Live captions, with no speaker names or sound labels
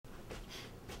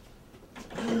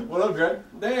What up, Greg?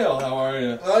 Dale, how are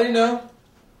you? Well, you know,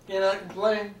 cannot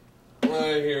complain. I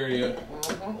hear you.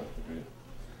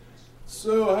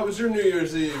 So, how was your New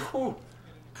Year's Eve? Whew.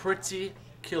 Pretty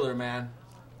killer, man.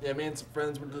 Yeah, me and some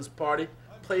friends went to this party.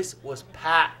 Place was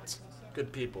packed.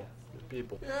 Good people. Good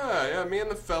people. Yeah, me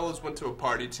and the fellas went to a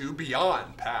party too,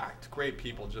 beyond packed. Great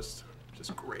people, just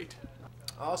great.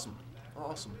 Awesome.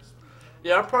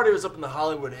 Yeah, our party was up in the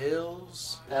Hollywood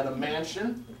Hills at a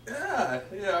mansion. Yeah,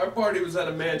 our party was at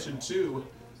a mansion too.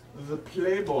 The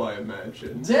Playboy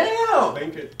Mansion. Damn!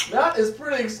 Clink it. That is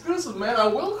pretty exclusive, man. I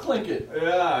will clink it.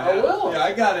 Yeah, I will. Yeah,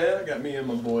 I got it. I got me and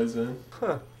my boys in.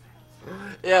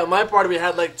 Yeah, at my party we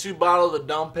had like 2 bottles of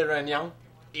Dom Perignon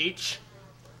each.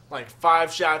 Like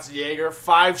 5 shots of Jaeger,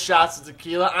 5 shots of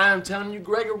tequila. I am telling you,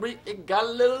 Gregory, it got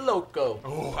a little loco.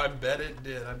 Oh, I bet it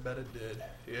did.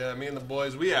 Yeah, me and the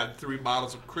boys, we had 3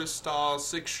 bottles of Cristal,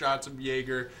 6 shots of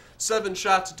Jaeger, 7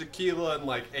 shots of tequila, and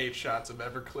like 8 shots of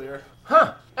Everclear.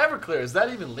 Huh, Everclear, is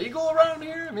that even legal around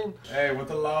here? I mean... Hey, what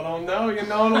the law don't know, you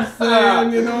know what I'm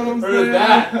saying? You know what I'm saying?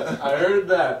 I heard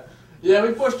that. Yeah,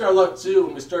 we pushed our luck too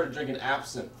when we started drinking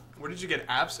absinthe. Where did you get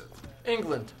absinthe?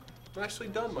 England. Nicely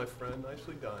done, my friend.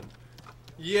 Nicely done.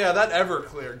 Yeah, that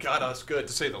Everclear got us good,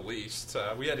 to say the least.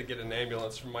 We had to get an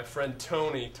ambulance from my friend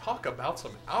Tony. Talk about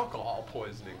some alcohol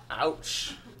poisoning.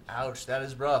 Ouch. Ouch, that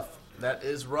is rough. That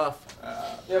is rough.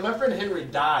 Yeah, my friend Henry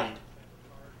died.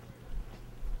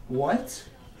 What?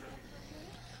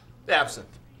 Absinthe.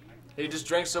 He just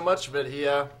drank so much of it, he,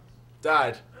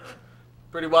 died.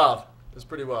 Pretty wild. It was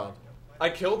pretty wild. I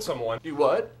killed someone. You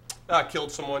what? I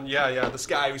killed someone, yeah. This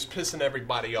guy who's pissing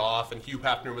everybody off, and Hugh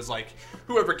Hefner was like,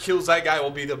 whoever kills that guy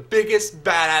will be the biggest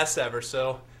badass ever,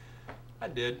 so I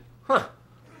did. Huh.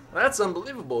 That's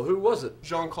unbelievable. Who was it?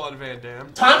 Jean-Claude Van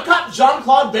Damme. Time Cop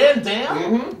Jean-Claude Van Damme?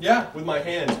 Mm-hmm. Yeah, with my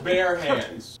hands, bare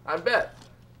hands. I bet.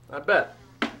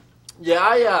 Yeah,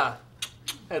 I,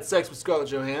 had sex with Scarlett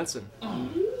Johansson.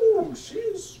 Ooh,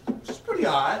 she's pretty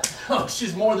hot. Oh,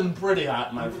 she's more than pretty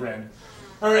hot, my friend.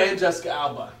 Her and Jessica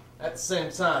Alba. At the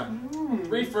same time.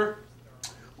 Reefer.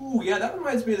 Ooh, yeah, that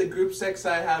reminds me of the group sex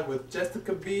I had with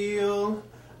Jessica Biel,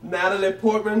 Natalie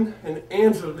Portman, and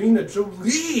Angelina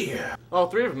Jolie. All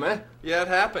 3 of them, eh? Yeah, it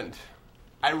happened.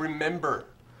 I remember.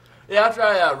 Yeah, after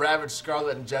I ravaged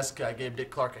Scarlett and Jessica, I gave Dick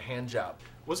Clark a hand job.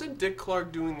 Wasn't Dick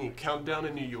Clark doing the countdown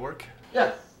in New York?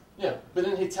 Yeah. But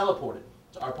then he teleported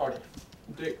to our party.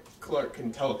 Dick Clark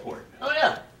can teleport. Oh,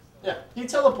 yeah. He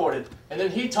teleported, and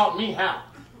then he taught me how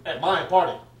at my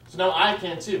party. So now I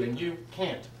can too, and you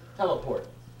can't teleport.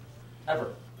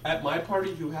 Ever. At my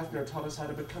party, Hugh Hefner taught us how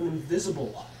to become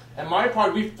invisible. At my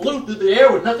party, we flew through the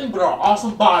air with nothing but our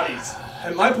awesome bodies.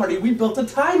 At my party, we built a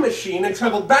time machine and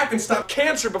traveled back and stopped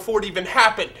cancer before it even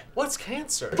happened. What's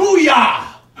cancer?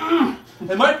 Booyah!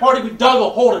 At my party, we dug a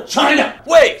hole to China.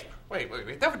 Wait.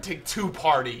 That would take 2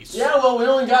 parties. Yeah, well, we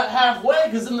only got halfway,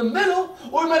 because in the middle,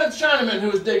 we met a Chinaman who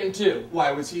was digging too.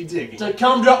 Why was he digging? To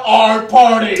come to our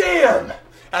party. Damn!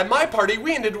 At my party,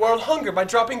 we ended world hunger by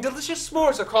dropping delicious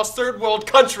s'mores across 3rd world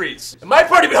countries. At my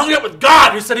party, we hung up with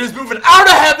God, who said he was moving out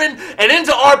of heaven and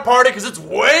into our party because it's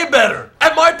way better.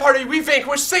 At my party, we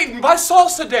vanquished Satan by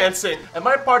salsa dancing. At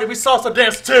my party, we salsa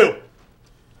danced too.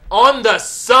 On the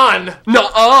sun.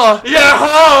 Nuh-uh. Yeah,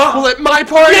 huh? Well, at my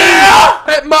party... Yeah!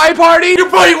 At my party... Your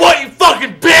party what, you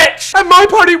fucking bitch? At my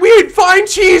party, we ate fine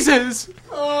cheeses.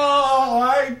 Oh,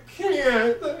 I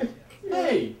can't.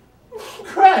 Hey.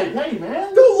 Greg, hey,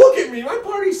 man. Don't look at me. My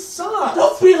party sucks.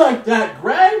 Don't be like that,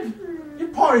 Greg. Your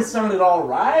party sounded all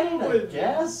right, I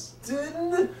guess.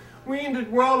 Didn't. We ended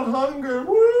world hunger.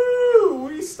 Woo!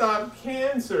 We stopped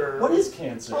cancer. What is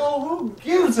cancer? Oh, who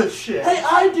gives a shit? Hey,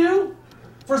 I do.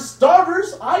 For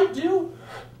starters, I do.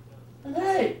 And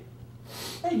hey,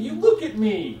 you look at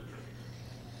me.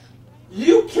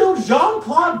 You killed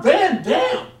Jean-Claude Van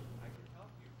Damme.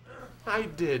 I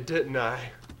did, didn't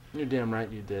I? You're damn right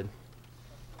you did.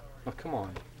 Oh, come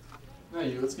on.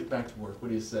 Hey, let's get back to work. What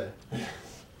do you say?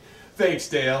 Thanks,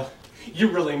 Dale. You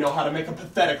really know how to make a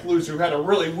pathetic loser who had a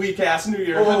really weak-ass New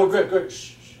Year. Oh, good.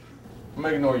 Shh. I'm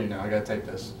gonna ignore you now. I gotta take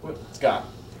this. What? Scott.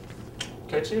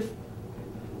 Okay, Chief?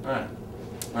 Alright.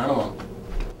 Right along.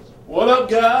 What up,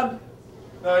 God?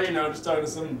 Oh, you know, just talking to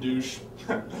some douche.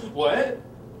 What?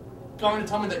 Calling to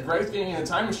tell me that Greg's getting in a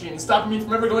time machine and stopping me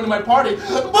from ever going to my party.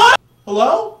 What?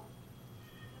 Hello?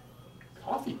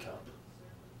 Coffee cup.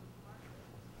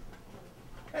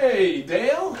 Hey,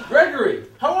 Dale. Gregory,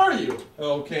 how are you?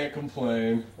 Oh, can't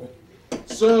complain.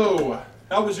 So,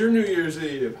 how was your New Year's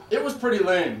Eve? It was pretty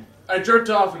lame. I jerked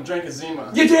off and drank a Zima.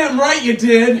 You damn right you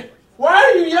did. Why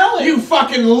are you yelling? You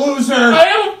fucking loser. I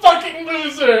am a fucking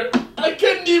loser. I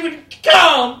couldn't even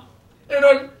come. And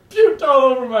I'm puked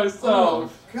all over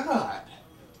myself. God.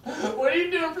 What are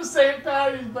you doing for St.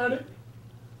 Patty's, buddy?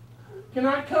 Can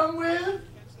I come with?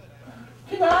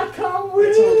 Can I come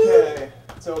with? It's okay.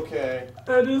 It's okay.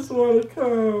 I just want to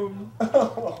come.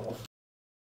 Oh.